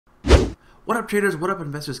What up traders, what up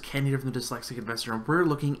investors, Ken here from the Dyslexic Investor, and we're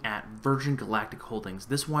looking at Virgin Galactic Holdings.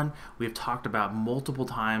 This one we have talked about multiple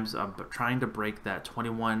times, but trying to break that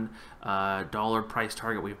 $21 price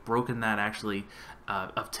target. We've broken that actually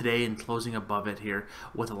of today and closing above it here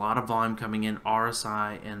with a lot of volume coming in.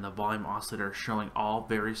 RSI and the volume oscillator showing all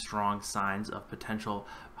very strong signs of potential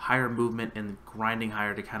higher movement and grinding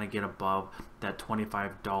higher to kind of get above that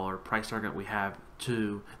 $25 price target we have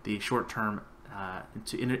to the short-term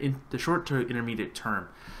in the short to intermediate term.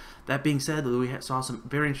 That being said, we saw some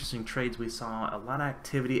very interesting trades. We saw a lot of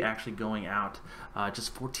activity actually going out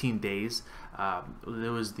just 14 days.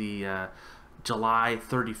 There was the July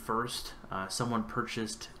 31st. Someone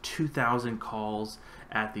purchased 2,000 calls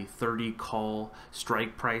at the 30 call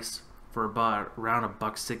strike price for about around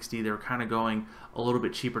 $1.60. They were kind of going a little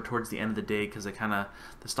bit cheaper towards the end of the day because the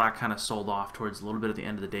stock kind of sold off towards a little bit at the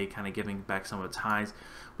end of the day, kind of giving back some of its highs.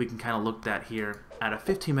 We can kind of look at here at a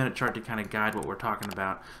 15-minute chart to kind of guide what we're talking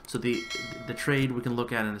about. So the trade we can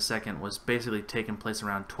look at in a second was basically taking place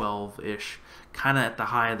around 12-ish, kind of at the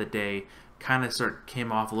high of the day. Kind of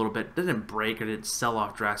came off a little bit, didn't break or didn't sell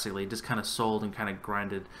off drastically, just kind of sold and kind of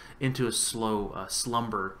grinded into a slow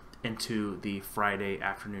slumber into the Friday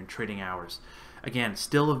afternoon trading hours. Again,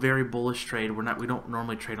 still a very bullish trade. We don't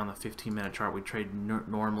normally trade on the 15-minute chart. We trade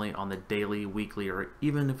normally on the daily, weekly, or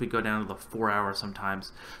even if we go down to the 4-hour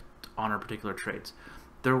sometimes on our particular trades.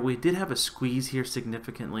 We did have a squeeze here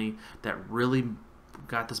significantly that really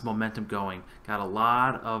got this momentum going. Got a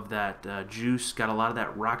lot of that juice, got a lot of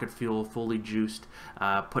that rocket fuel fully juiced,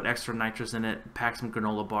 put extra nitrous in it, packed some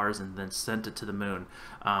granola bars, and then sent it to the moon.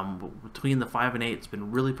 Between the 5 and 8, it's been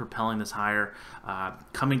really propelling this higher.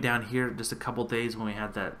 Coming down here just a couple days when we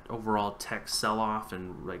had that overall tech sell-off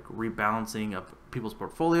and like rebalancing of people's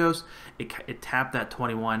portfolios, it tapped that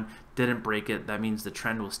 21, didn't break it. That means the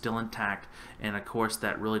trend was still intact, and of course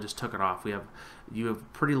that really just took it off. You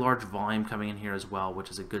have pretty large volume coming in here as well,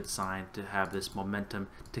 which is a good sign to have this momentum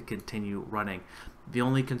to continue running. The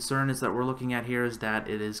only concern is that we're looking at here is that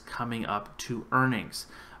it is coming up to earnings.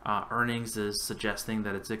 Earnings is suggesting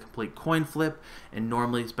that it's a complete coin flip, and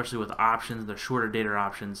normally, especially with options, the shorter dated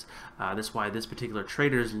options, that's why this particular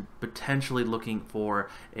trader is potentially looking for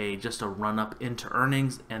just a run up into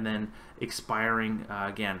earnings and then expiring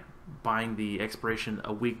again, buying the expiration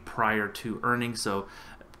a week prior to earnings. So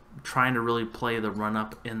trying to really play the run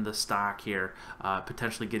up in the stock here,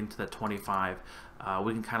 potentially getting to that 25.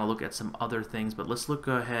 We can kind of look at some other things, but let's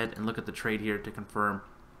go ahead and look at the trade here to confirm.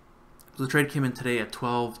 So the trade came in today at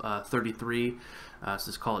 12:33, so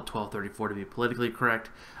let's call it 12:34 to be politically correct.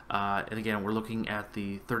 And again, we're looking at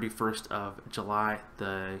the 31st of July,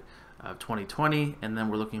 2020, and then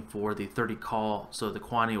we're looking for the 30 call. So the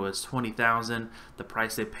quantity was 20,000. The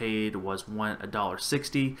price they paid was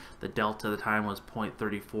 $1.60. The delta at the time was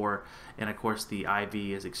 0.34, and of course the IV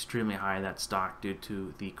is extremely high in that stock due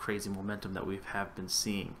to the crazy momentum that we have been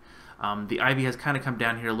seeing. The IV has kind of come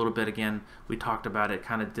down here a little bit. Again, we talked about it,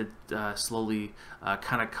 kind of did slowly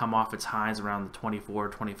kind of come off its highs around the $24,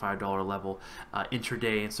 $25 level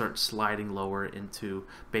intraday and start sliding lower into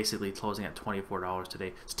basically closing at $24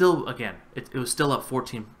 today. Still, again, it was still up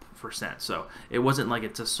 14%, so it wasn't like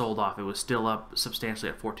it just sold off. It was still up substantially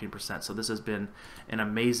at 14%, so this has been an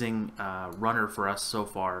amazing runner for us so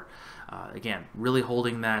far. Again, really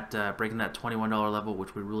holding that, breaking that $21 level,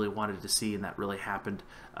 which we really wanted to see, and that really happened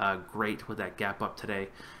great with that gap up today.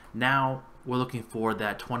 Now we're looking for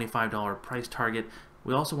that $25 price target.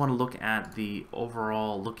 We also want to look at the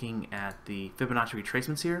overall, looking at the Fibonacci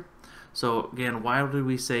retracements here. So again, why did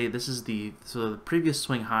we say this is the previous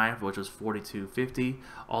swing high, which was 42.50,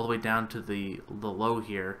 all the way down to the low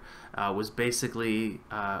here, was basically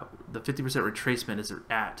the 50% retracement is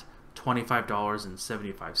at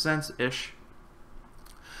 $25.75 ish.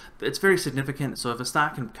 It's very significant. So if a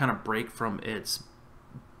stock can kind of break from its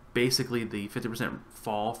basically the 50%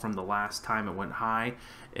 fall from the last time it went high,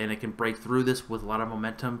 and it can break through this with a lot of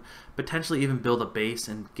momentum, potentially even build a base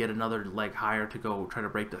and get another leg higher to go try to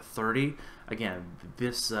break to 30. Again,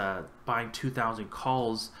 this buying 2,000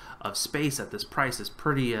 calls of space at this price is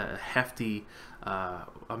pretty hefty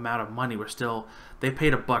amount of money. They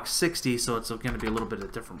paid $1.60, so it's going to be a little bit of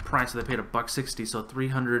a different price. So they paid $1.60, so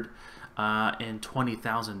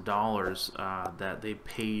 $320,000 that they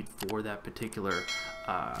paid for that particular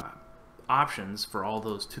options for all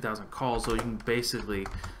those 2,000 calls. So you can basically,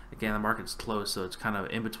 again, the market's closed, so it's kind of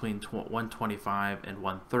in between 125 and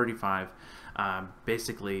 135.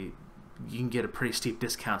 Basically, you can get a pretty steep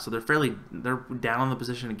discount. So they're down on the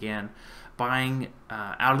position again, buying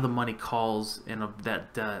out of the money calls in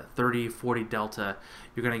that 30-40 delta.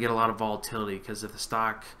 You're going to get a lot of volatility, because if the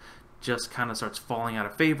stock just kind of starts falling out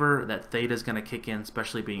of favor, that theta is going to kick in,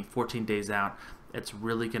 especially being 14 days out. It's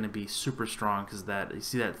really going to be super strong because that you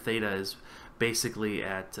see that theta is basically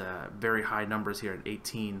at very high numbers here at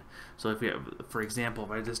 18. So if you have, for example,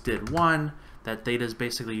 if I just did 1, that theta is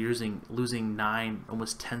basically losing 9,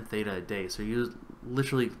 almost 10 theta a day. So you're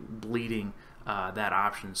literally bleeding that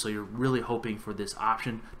option. So you're really hoping for this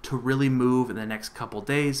option to really move in the next couple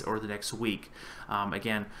days or the next week.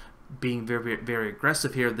 Again, being very, very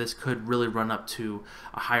aggressive here, this could really run up to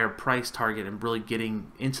a higher price target and really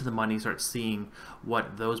getting into the money, start seeing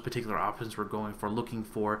what those particular options were going for, looking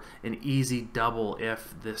for an easy double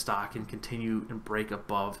if the stock can continue and break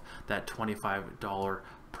above that $25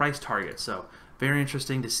 price target. So very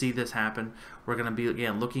interesting to see this happen. We're going to be,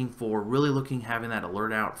 again, having that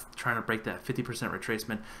alert out, trying to break that 50%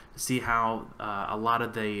 retracement to see how a lot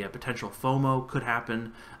of the potential FOMO could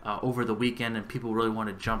happen over the weekend, and people really want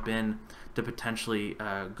to jump in to potentially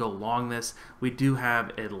go long this. We do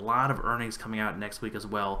have a lot of earnings coming out next week as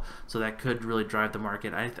well, so that could really drive the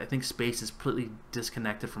market. I think space is completely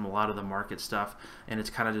disconnected from a lot of the market stuff, and it's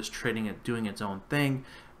kind of just trading it, doing its own thing.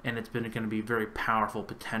 And it's going to be very powerful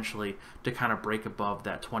potentially to kind of break above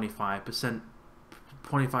that 50%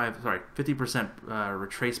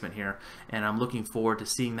 retracement here, and I'm looking forward to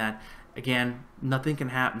seeing that. Again, nothing can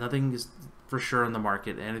happen, nothing is for sure in the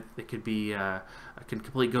market, and it could be can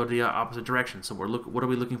completely go to the opposite direction. So what are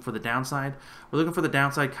we looking for the downside? We're looking for the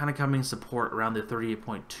downside kind of coming support around the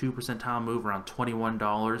 38.2 percentile move, around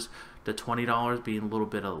 $21 to $20, being a little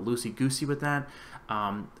bit of loosey-goosey with that.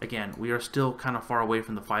 Again, we are still kind of far away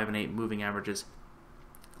from the 5 and 8 moving averages.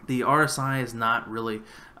 The RSI is not really,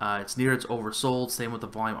 it's near its oversold, same with the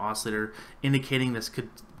volume oscillator, indicating this could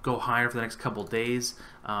go higher for the next couple days.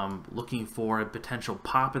 Looking for a potential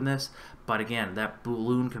pop in this, but again, that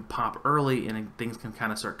balloon can pop early and things can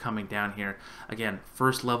kind of start coming down here. Again,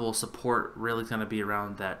 first level of support really going to be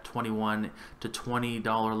around that $21 to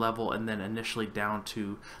 $20 level, and then initially down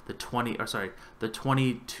to the the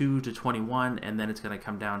 22 to 21, and then it's going to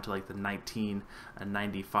come down to like the 19 and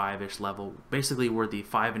 95-ish level, basically where the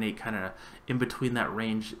 5 and 8 kind of in between that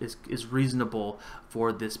range is reasonable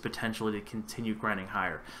for this potentially to continue grinding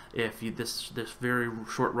higher. If this very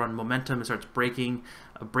short run momentum starts breaking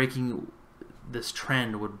this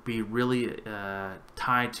trend would be really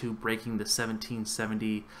tied to breaking the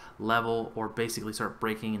 1770 level, or basically start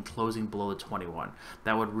breaking and closing below the 21.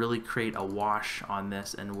 That would really create a wash on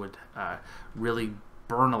this and would really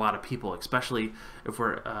burn a lot of people, especially if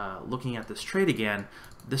we're looking at this trade again.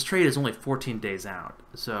 This trade is only 14 days out,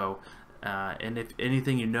 so and if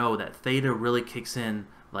anything, you know that theta really kicks in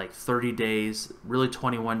like 30 days, really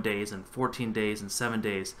 21 days, and 14 days, and 7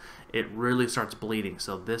 days, it really starts bleeding.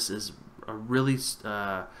 So this is a really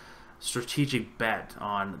strategic bet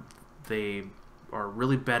on, they are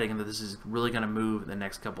really betting that this is really going to move in the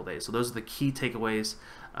next couple days. So those are the key takeaways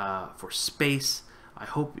for space. I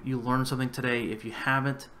hope you learned something today. If you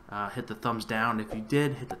haven't, hit the thumbs down. If you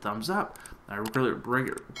did, hit the thumbs up. I really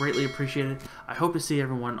greatly appreciate it. I hope to see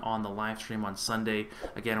everyone on the live stream on Sunday.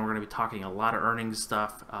 Again, we're going to be talking a lot of earnings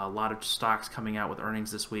stuff, a lot of stocks coming out with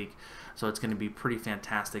earnings this week. So it's going to be pretty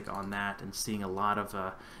fantastic on that, and seeing a lot of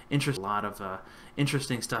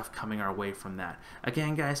interesting stuff coming our way from that.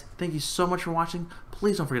 Again, guys, thank you so much for watching.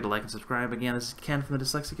 Please don't forget to like and subscribe. Again, this is Ken from the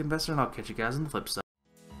Dyslexic Investor, and I'll catch you guys on the flip side.